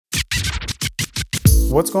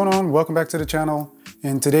What's going on? Welcome back to the channel.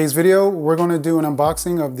 In today's video, we're going to do an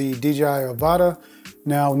unboxing of the DJI Avata.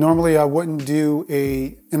 Now, normally I wouldn't do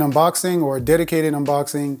an unboxing or a dedicated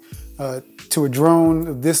unboxing to a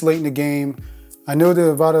drone this late in the game. I know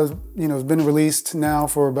the Avata, has been released now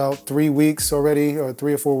for about 3 weeks already, or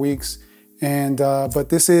 3 or 4 weeks. And but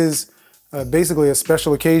this is basically a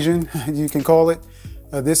special occasion, you can call it.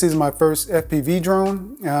 This is my first FPV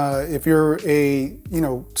drone. If you're a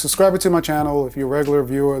subscriber to my channel, if you're a regular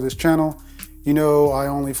viewer of this channel, I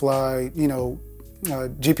only fly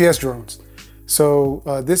GPS drones. So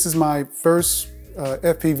this is my first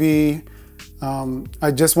FPV.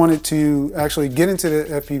 I just wanted to actually get into the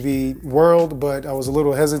FPV world, but I was a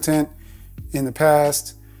little hesitant in the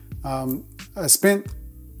past. I spent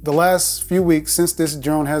the last few weeks since this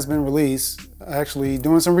drone has been released actually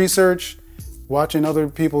doing some research, watching other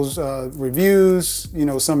people's reviews,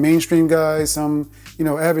 some mainstream guys, some,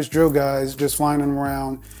 average drill guys just flying them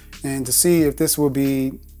around, and to see if this would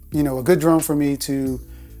be, a good drone for me to,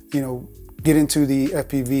 get into the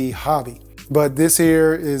FPV hobby. But this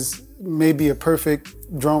here is maybe a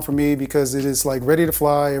perfect drone for me because it is like ready to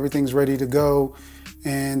fly, everything's ready to go.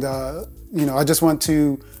 And, I just want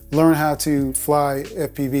to learn how to fly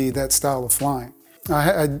FPV, that style of flying.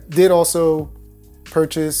 I did also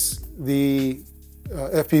purchase the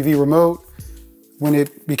FPV remote. When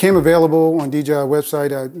it became available on DJI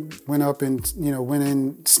website, I went up and went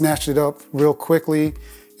in, snatched it up real quickly,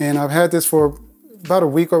 and I've had this for about a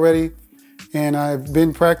week already, and I've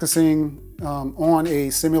been practicing on a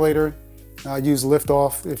simulator. I use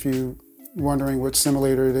Liftoff if you're wondering which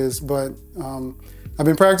simulator it is, but I've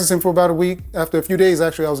been practicing for about a week. After a few days,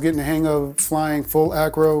 actually, I was getting the hang of flying full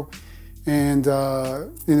acro, and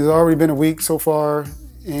it's already been a week so far.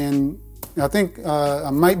 And I think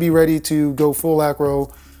I might be ready to go full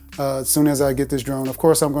acro as soon as I get this drone. Of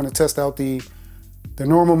course, I'm going to test out the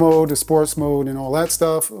normal mode, the sports mode, and all that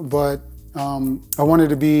stuff. But I wanted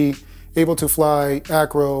to be able to fly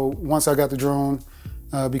acro once I got the drone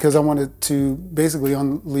because I wanted to basically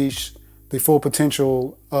unleash the full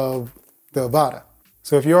potential of the Avata.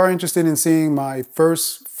 So if you are interested in seeing my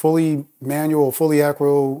first fully manual, fully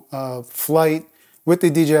acro flight with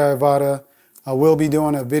the DJI Avata, I will be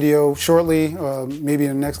doing a video shortly, maybe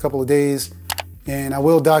in the next couple of days, and I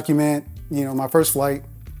will document, my first flight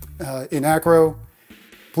in acro.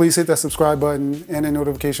 Please hit that subscribe button and the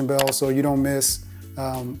notification bell so you don't miss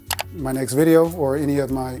my next video or any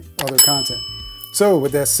of my other content. So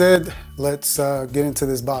with that said, let's get into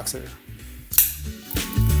this box here.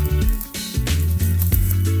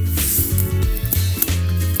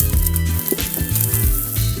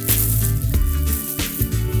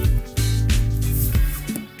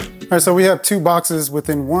 All right, so we have 2 boxes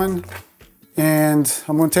within one, and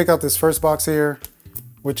I'm going to take out this first box here,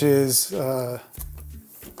 which is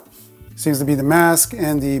seems to be the mask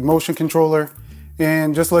and the motion controller.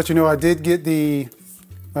 And just to let you know, I did get the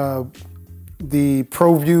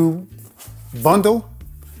ProView bundle,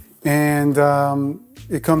 and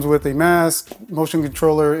it comes with a mask, motion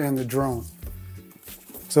controller, and the drone.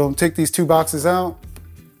 So I'll take these 2 boxes out.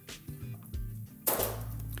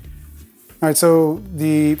 All right, so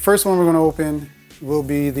the first one we're going to open will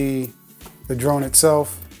be the drone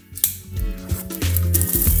itself.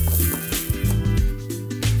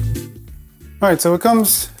 All right, so it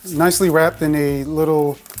comes nicely wrapped in a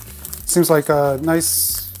little, seems like a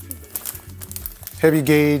nice heavy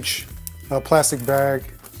gauge plastic bag.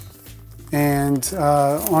 And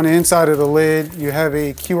on the inside of the lid, you have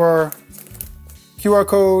a QR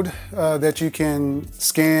code that you can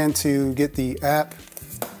scan to get the app,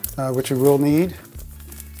 which you will need.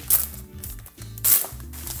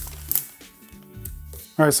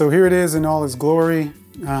 All right, so here it is in all its glory.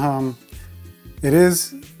 It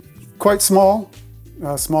is quite small,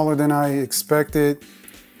 smaller than I expected.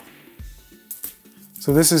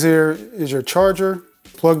 So this is here is your charger.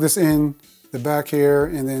 Plug this in the back here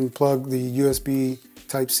and then plug the USB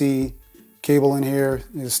Type-C cable in here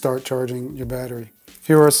and start charging your battery.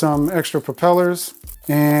 Here are some extra propellers,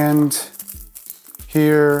 and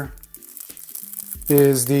here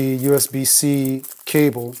is the USB-C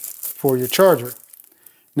cable for your charger.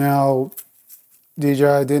 Now,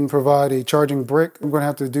 DJI didn't provide a charging brick. I'm going to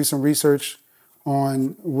have to do some research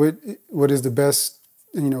on what is the best,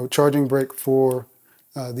 charging brick for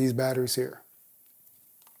these batteries here.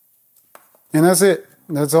 And that's it.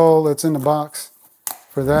 That's all that's in the box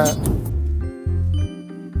for that.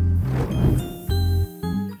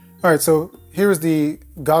 All right, so here's the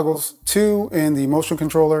Goggles 2 and the motion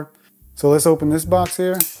controller. So let's open this box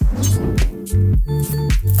here.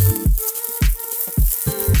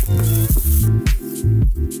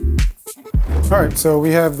 All right, so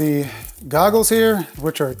we have the goggles here,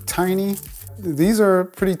 which are tiny. These are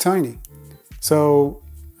pretty tiny. So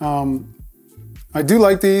I do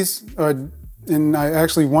like these, and I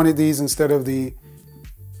actually wanted these instead of the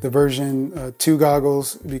version 2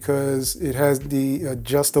 goggles because it has the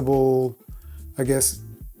adjustable, I guess,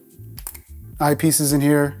 eyepieces in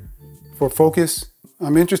here for focus.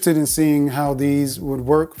 I'm interested in seeing how these would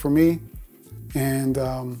work for me, and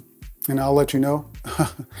I'll let you know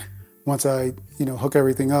once I hook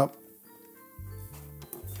everything up.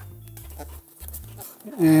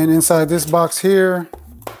 And inside this box here,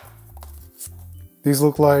 these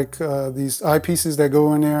look like these eyepieces that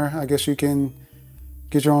go in there. I guess you can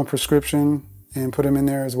get your own prescription and put them in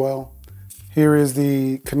there as well. Here is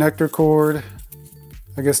the connector cord,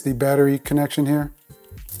 I guess the battery connection here.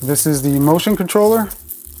 This is the motion controller.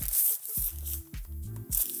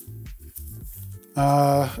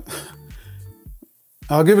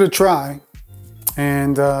 I'll give it a try,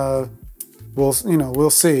 and we'll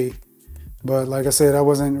see. But like I said, I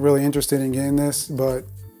wasn't really interested in getting this, but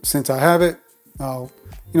since I have it, I'll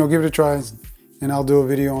give it a try, and I'll do a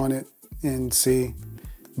video on it and see.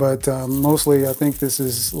 But mostly I think this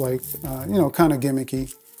is like kind of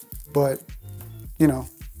gimmicky, but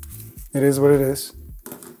it is what it is.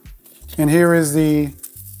 And here is the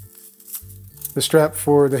strap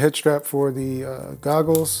for the head strap for the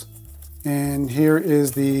goggles. And here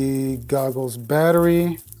is the goggles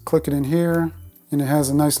battery. Click it in here, and it has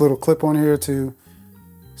a nice little clip on here to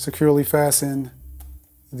securely fasten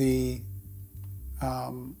the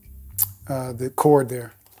cord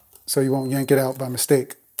there, so you won't yank it out by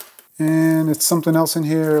mistake. And it's something else in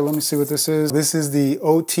here. Let me see what this is. This is the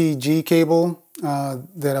OTG cable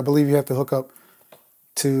that I believe you have to hook up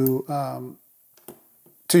to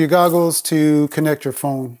your goggles to connect your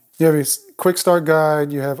phone. You have a quick start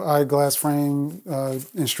guide, you have eyeglass frame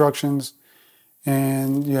instructions,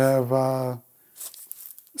 and you have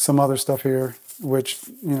some other stuff here, which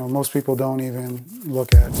most people don't even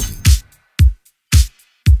look at.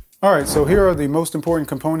 All right, so here are the most important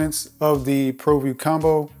components of the ProView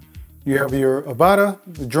combo. You have your Avata,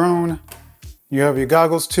 the drone. You have your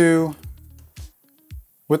goggles too.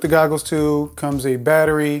 With the goggles too comes a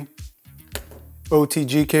battery,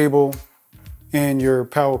 OTG cable, and your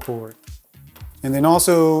power cord. And then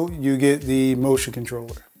also you get the motion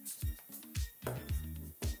controller.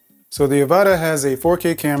 So the Avata has a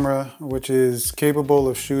 4K camera, which is capable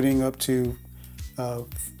of shooting up to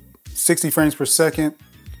 60 frames per second.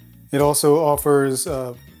 It also offers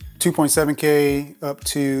 2.7K up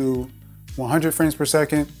to 100 frames per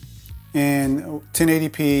second, and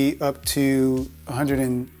 1080p up to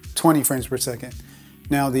 120 frames per second.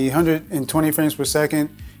 Now the 120 frames per second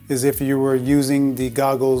is if you were using the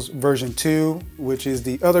goggles version 2, which is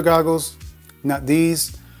the other goggles, not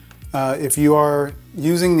these. If you are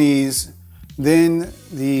using these, then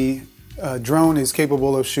the drone is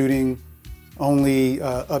capable of shooting only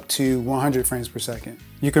up to 100 frames per second.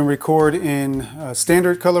 You can record in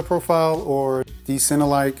standard color profile or the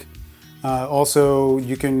Cine-alike. Also,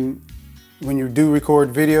 you can, when you do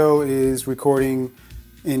record video, it is recording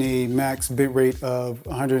in a max bitrate of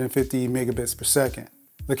 150 megabits per second.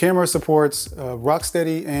 The camera supports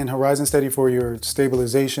Rocksteady and Horizon Steady for your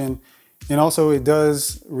stabilization. And also it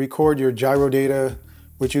does record your gyro data,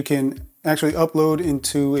 which you can actually upload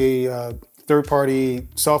into a third-party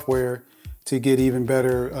software to get even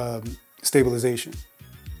better stabilization.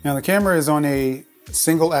 Now the camera is on a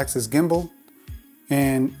single axis gimbal,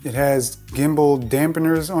 and it has gimbal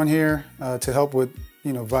dampeners on here to help with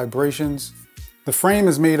vibrations. The frame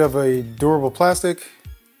is made of a durable plastic.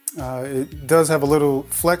 It does have a little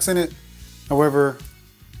flex in it. However,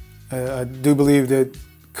 I do believe that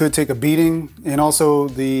could take a beating, and also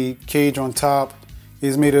the cage on top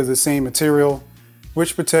is made of the same material,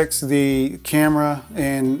 which protects the camera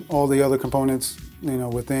and all the other components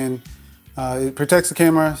within. It protects the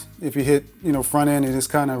camera. If you hit front end, it is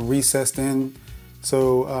kind of recessed in,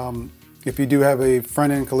 so if you do have a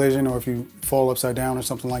front end collision or if you fall upside down or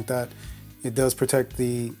something like that, it does protect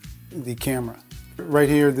the camera. Right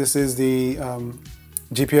here, this is the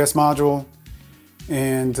GPS module,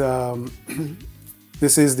 and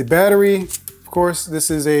this is the battery. Of course,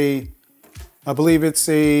 this is I believe it's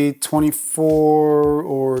a 24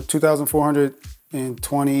 or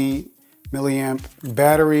 2420 milliamp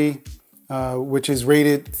battery, which is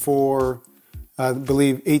rated for, I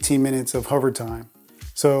believe, 18 minutes of hover time.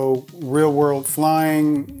 So real world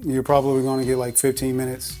flying, you're probably going to get like 15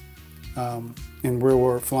 minutes. In real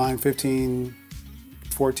world flying, 15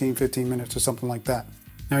 minutes or something like that.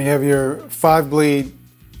 Now you have your 5-blade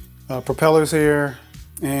propellers here,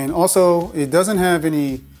 and also it doesn't have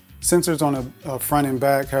any sensors on a front and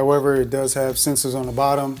back. However, it does have sensors on the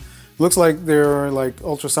bottom. Looks like they're like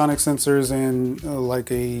ultrasonic sensors and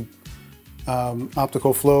like a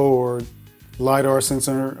optical flow or LiDAR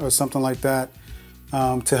sensor or something like that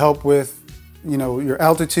to help with, you know, your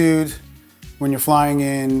altitude when you're flying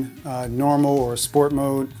in normal or sport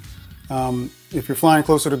mode. If you're flying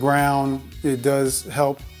closer to ground, it does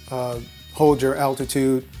help hold your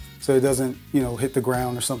altitude so it doesn't, you know, hit the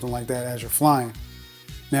ground or something like that as you're flying.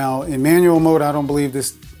 Now in manual mode, I don't believe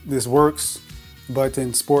this works, but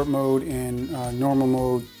in sport mode and normal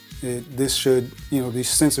mode, this should, you know, these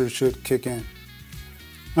sensors should kick in.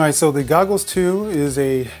 All right, so the Goggles 2 is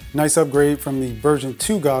a nice upgrade from the version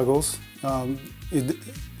 2 goggles. It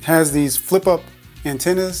has these flip-up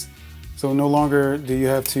antennas, so no longer do you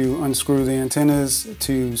have to unscrew the antennas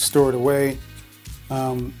to store it away.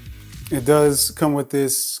 It does come with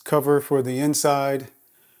this cover for the inside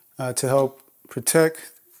to help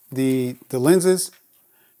protect the lenses.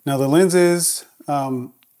 Now the lenses,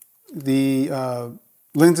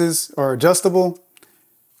 lenses are adjustable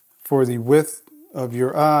for the width of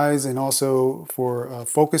your eyes and also for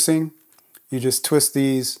focusing. You just twist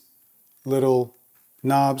these little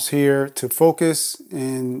knobs here to focus,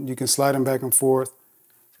 and you can slide them back and forth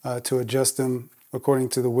to adjust them according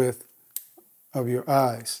to the width of your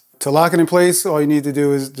eyes. To lock it in place, all you need to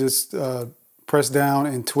do is just press down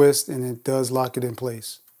and twist, and it does lock it in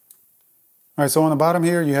place. All right, so on the bottom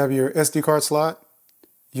here, you have your SD card slot,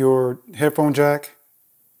 your headphone jack,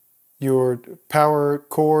 your power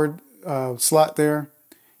cord slot there,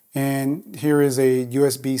 and here is a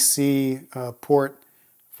USB-C port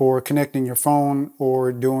for connecting your phone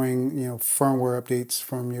or doing, you know, firmware updates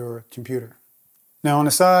from your computer. Now on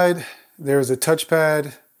the side, there's a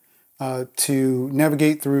touchpad to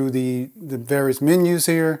navigate through the various menus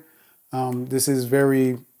here. This is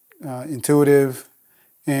very intuitive,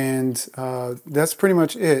 and that's pretty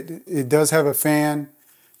much it. It does have a fan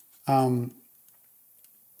in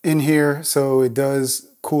here, so it does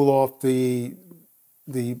cool off the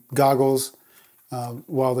goggles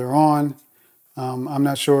while they're on. I'm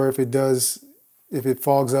not sure if it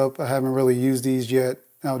fogs up. I haven't really used these yet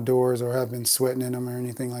outdoors or have been sweating in them or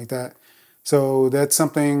anything like that. So that's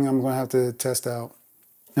something I'm going to have to test out.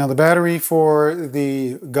 Now the battery for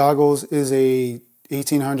the goggles is a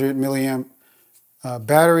 1800 milliamp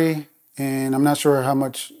battery, and I'm not sure how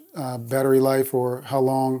much battery life or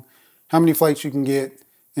how many flights you can get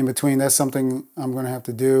in between. That's something I'm going to have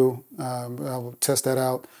to do. I'll test that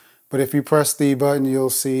out. But if you press the button, you'll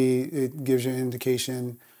see it gives you an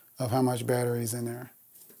indication of how much battery is in there.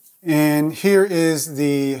 And here is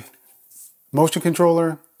the motion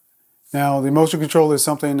controller. Now the motion controller is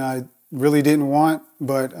something I really didn't want,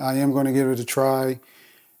 but I am going to give it a try.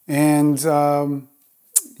 And,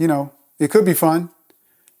 you know, it could be fun.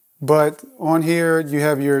 But on here, you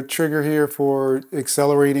have your trigger here for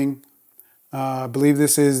accelerating. I believe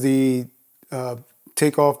this is the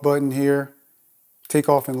takeoff button here,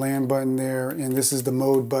 takeoff and land button there, and this is the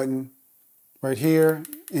mode button right here,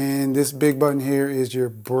 and this big button here is your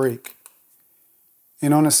brake.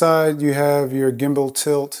 And on the side, you have your gimbal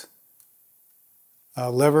tilt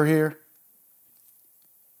lever here,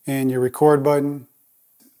 and your record button.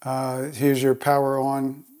 Here's your power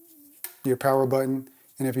on, your power button,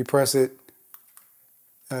 and if you press it,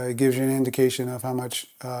 it gives you an indication of how much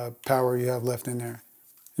power you have left in there.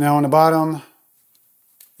 Now on the bottom,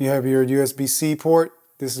 you have your USB-C port.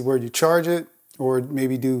 This is where you charge it or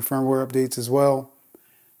maybe do firmware updates as well.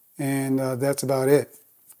 And that's about it.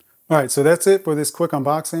 All right, so that's it for this quick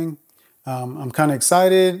unboxing. I'm kind of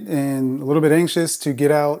excited and a little bit anxious to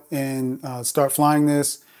get out and start flying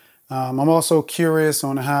this. I'm also curious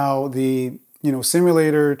on how the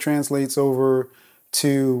simulator translates over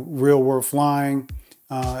to real world flying.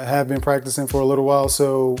 I have been practicing for a little while,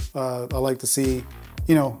 so I like to see,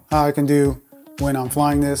 how I can do when I'm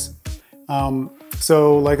flying this.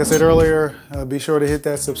 So like I said earlier, be sure to hit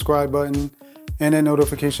that subscribe button and that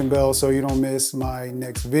notification bell so you don't miss my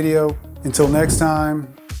next video. Until next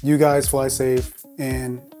time, you guys fly safe,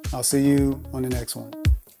 and I'll see you on the next one.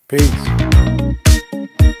 Peace.